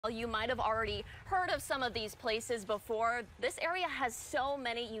you might have already heard of some of these places before. This area has so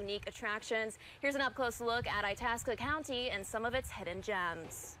many unique attractions. Here's an up-close look at Itasca County and some of its hidden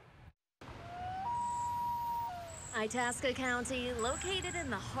gems. Itasca County, located in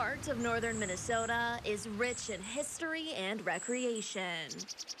the heart of northern Minnesota, is rich in history and recreation.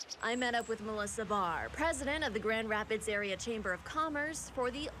 I met up with Melissa Barr, president of the Grand Rapids Area Chamber of Commerce,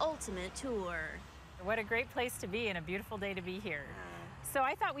 for the ultimate tour. What a great place to be and a beautiful day to be here. So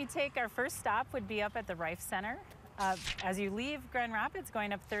I thought we'd take our first stop would be up at the Rife Center. As you leave Grand Rapids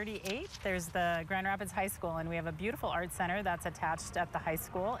going up 38, there's the Grand Rapids High School, and we have a beautiful art center that's attached at the high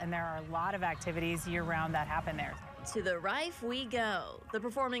school, and there are a lot of activities year-round that happen there. To the Rife we go. The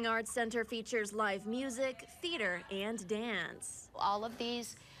Performing Arts Center features live music, theater, and dance. All of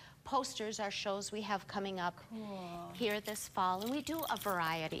these posters are shows we have coming up here this fall, and we do a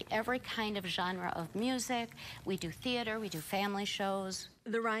variety, every kind of genre of music. We do theater, we do family shows.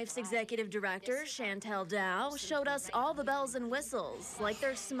 The Rife's executive director, Chantel Dow, showed us all the bells and whistles, like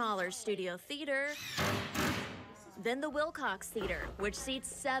their smaller studio theater, then the Wilcox Theater, which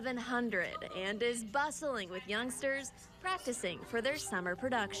seats 700 and is bustling with youngsters practicing for their summer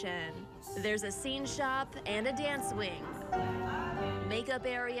production. There's a scene shop and a dance wing, makeup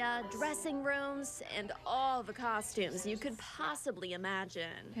area, dressing rooms, and all the costumes you could possibly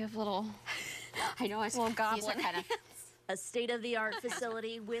imagine. We have little, I know it's little goblin. These are kind of a state-of-the-art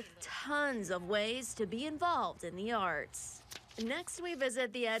facility with tons of ways to be involved in the arts. Next, we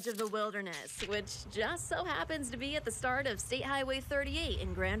visit the edge of the wilderness, which just so happens to be at the start of State Highway 38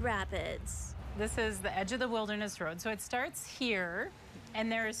 in Grand Rapids. This is the edge of the Wilderness Road. So it starts here,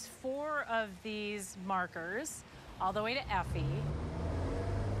 and there's 4 of these markers all the way to Effie.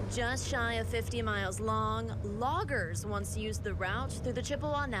 Just shy of 50 miles long, loggers once used the route through the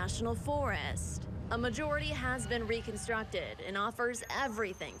Chippewa National Forest. A majority has been reconstructed and offers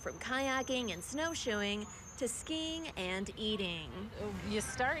everything from kayaking and snowshoeing to skiing and eating. You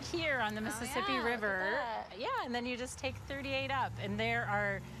start here on the Mississippi River. Yeah, and then you just take 38 up, and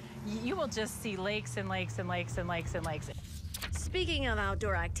you will just see lakes and lakes and lakes and lakes and lakes. Speaking of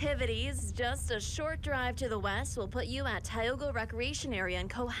outdoor activities, just a short drive to the west will put you at Tioga Recreation Area in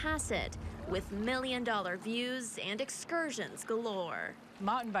Cohasset, with million-dollar views and excursions galore.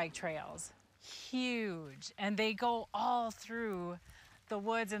 Mountain bike trails, huge, and they go all through the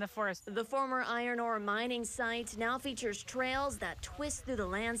woods and the forest. The former iron ore mining site now features trails that twist through the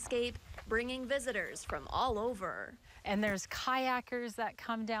landscape, bringing visitors from all over. And there's kayakers that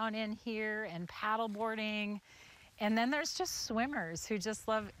come down in here and paddleboarding. And then there's just swimmers who just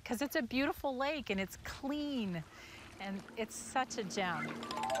love, because it's a beautiful lake and it's clean and it's such a gem.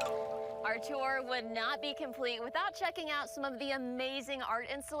 Our tour would not be complete without checking out some of the amazing art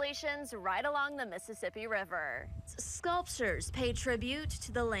installations right along the Mississippi River. Sculptures pay tribute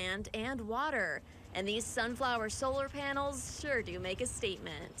to the land and water, and these sunflower solar panels sure do make a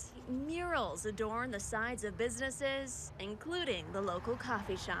statement. Murals adorn the sides of businesses, including the local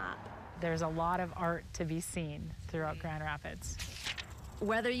coffee shop. There's a lot of art to be seen throughout Grand Rapids.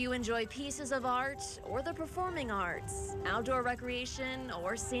 Whether you enjoy pieces of art or the performing arts, outdoor recreation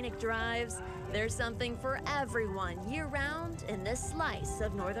or scenic drives, there's something for everyone year-round in this slice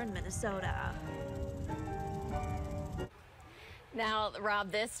of northern Minnesota. Now,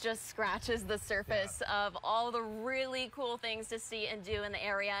 Rob, this just scratches the surface of all the really cool things to see and do in the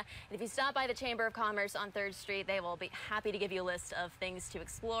area. And if you stop by the Chamber of Commerce on 3rd Street, they will be happy to give you a list of things to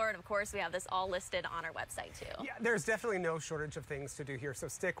explore. And of course, we have this all listed on our website too. Yeah, there's definitely no shortage of things to do here. So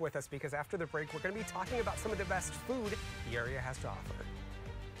stick with us, because after the break, we're going to be talking about some of the best food the area has to offer.